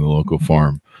hamburger from the local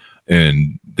farm,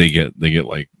 and they get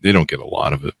like, they don't get a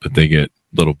lot of it, but they get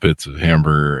little bits of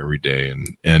hamburger every day.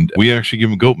 And we actually give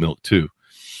them goat milk too.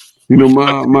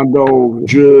 My dog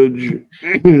Judge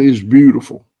is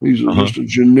beautiful. He's just a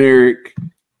generic,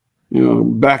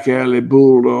 back alley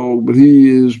bulldog, but he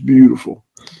is beautiful.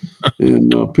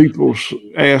 And people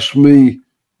ask me,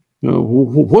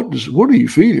 what do you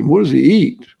feed him? What does he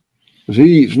eat? Because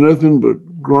he eats nothing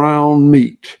but ground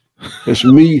meat. That's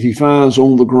meat he finds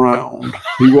on the ground.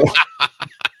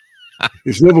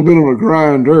 It's never been on a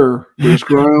grinder, but it's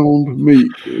ground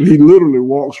meat. And he literally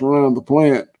walks around the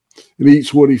plant and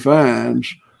eats what he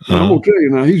finds. I'm going to tell you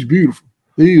now, he's beautiful.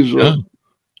 He's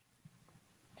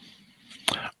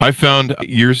I found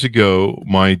years ago,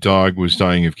 my dog was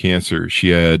dying of cancer. She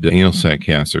had anal sac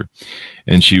cancer,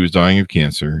 and she was dying of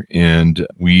cancer. And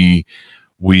we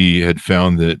had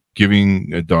found that giving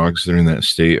dogs that are in that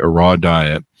state a raw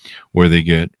diet where they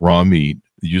get raw meat,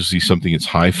 usually something that's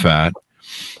high fat,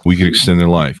 we could extend their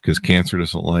life because cancer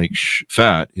doesn't like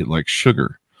fat. It likes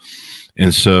sugar.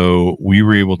 And so we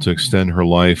were able to extend her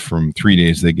life from 3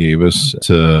 days they gave us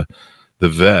to the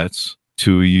vets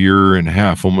to 1.5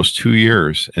 years, almost 2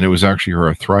 years. And it was actually her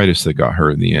arthritis that got her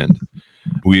in the end.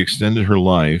 We extended her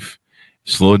life,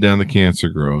 slowed down the cancer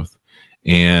growth,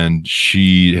 and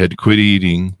she had quit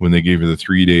eating when they gave her the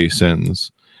 3-day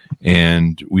sentence.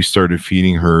 And we started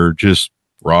feeding her just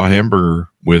raw hamburger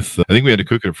with, I think we had to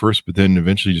cook it at first, but then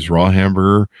eventually just raw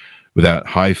hamburger with that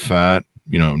high fat,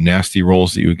 nasty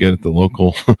rolls that you would get at the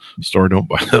local store. Don't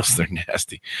buy those. They're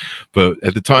nasty. But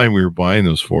at the time we were buying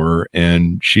those for her,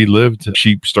 and she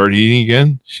started eating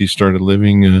again. She started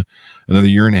living another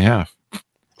year and a half.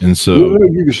 And so let me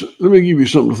give you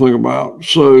something to think about.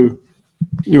 So,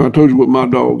 I told you what my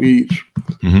dog eats.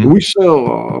 We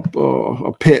sell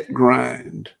a pet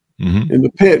grind. And the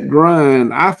pet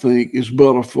grind, I think, is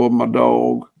better for my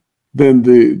dog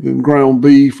than ground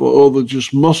beef or other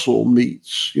just muscle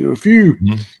meats. If you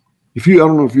I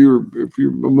don't know if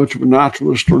you're much of a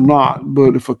naturalist or not,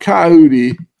 but if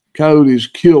coyotes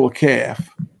kill a calf,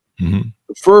 the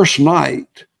first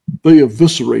night they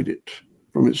eviscerate it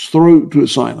from its throat to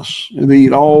its sinus, and they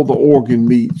eat all the organ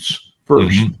meats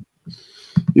first.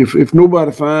 If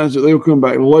nobody finds it, they'll come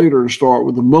back later and start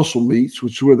with the muscle meats,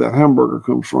 which is where that hamburger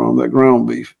comes from, that ground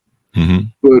beef.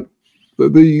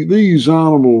 But these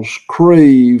animals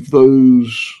crave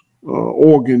those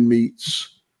organ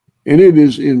meats, and it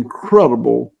is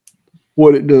incredible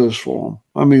what it does for them.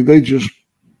 I mean, they just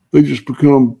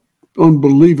become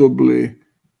unbelievably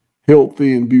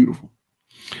healthy and beautiful.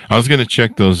 I was going to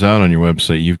check those out on your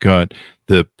website. You've got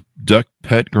the duck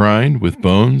pet grind with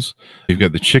bones. You've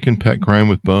got the chicken pet grind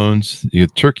with bones. You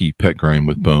have turkey pet grind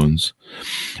with bones.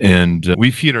 And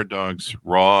we feed our dogs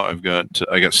raw. I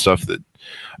got stuff that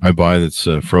I buy that's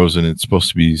frozen. It's supposed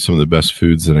to be some of the best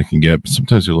foods that I can get, but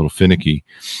sometimes they're a little finicky.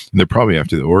 And they're probably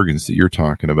after the organs that you're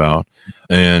talking about.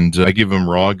 And I give them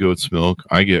raw goat's milk.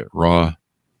 I get raw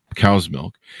cow's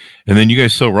milk. And then you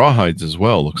guys sell rawhides as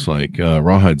well, looks like.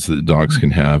 Rawhides that dogs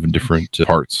can have in different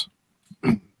parts.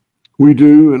 We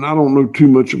do, and I don't know too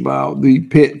much about the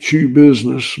pet chew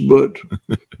business, but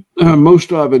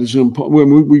most of it is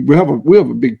we have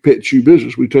a big pet chew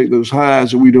business. We take those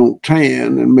hides that we don't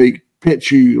tan and make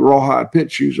rawhide pet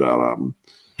chews out of them.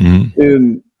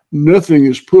 And nothing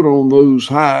is put on those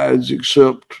hides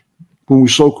except when we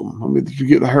soak them. I mean, to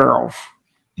get the hair off.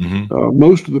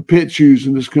 Most of the pet chews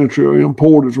in this country are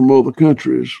imported from other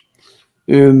countries,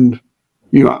 and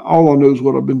all I know is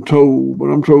what I've been told, but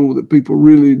I'm told that people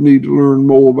really need to learn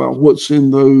more about what's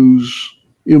in those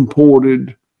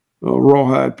imported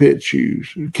rawhide pet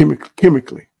chews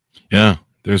chemically. Yeah,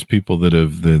 there's people that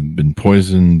have been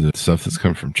poisoned, the stuff that's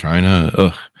come from China.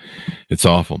 Ugh, it's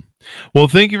awful. Well,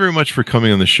 thank you very much for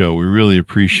coming on the show. We really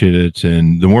appreciate it.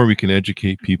 And the more we can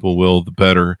educate people, the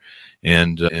better.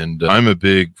 And I'm a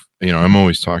big, I'm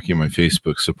always talking on my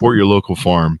Facebook, support your local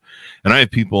farm. And I have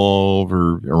people all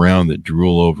around that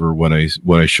drool over what I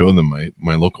show them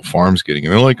my local farm's getting.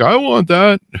 And they're like, I want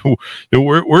that.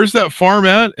 Where's that farm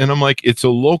at? And I'm like, it's a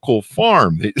local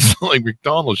farm. It's not like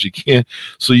McDonald's. You can't.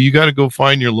 So you got to go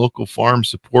find your local farm,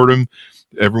 support them.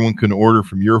 Everyone can order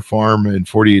from your farm in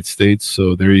 48 states.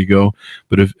 So there you go.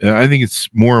 But I think it's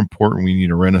more important, we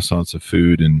need a renaissance of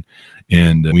food, and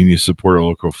we need to support our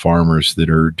local farmers that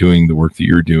are doing the work that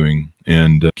you're doing,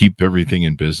 and keep everything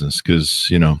in business. Because,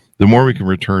 the more we can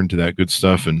return to that good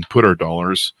stuff and put our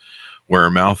dollars where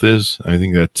our mouth is, I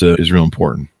think that is real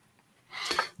important.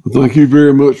 Well, thank you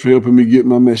very much for helping me get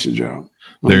my message out.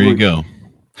 There you go.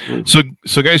 So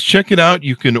guys, check it out.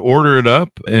 You can order it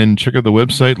up and check out the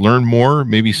website, learn more,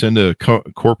 maybe send a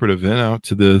corporate event out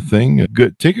to the thing.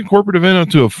 Take a corporate event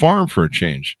out to a farm for a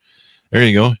change. There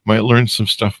you go. Might learn some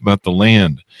stuff about the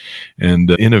land and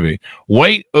innovate.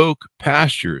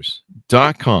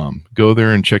 WhiteOakPastures.com. Go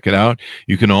there and check it out.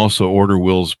 You can also order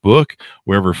Will's book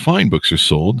wherever fine books are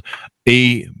sold.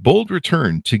 A Bold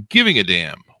Return to Giving a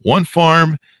Damn. One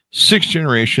farm, 6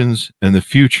 generations, and the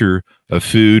future of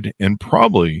food. And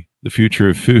probably the future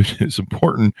of food is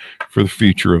important for the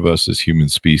future of us as human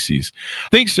species.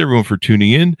 Thanks to everyone for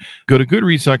tuning in. Go to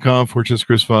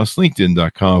goodreads.com/Chris Voss,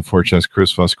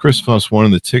 LinkedIn.com/Chris Voss, Chris Voss 1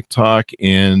 on the TikTok,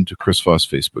 and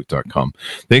ChrisVossFacebook.com.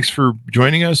 Thanks for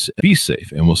joining us. Be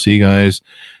safe, and we'll see you guys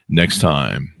next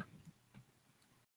time.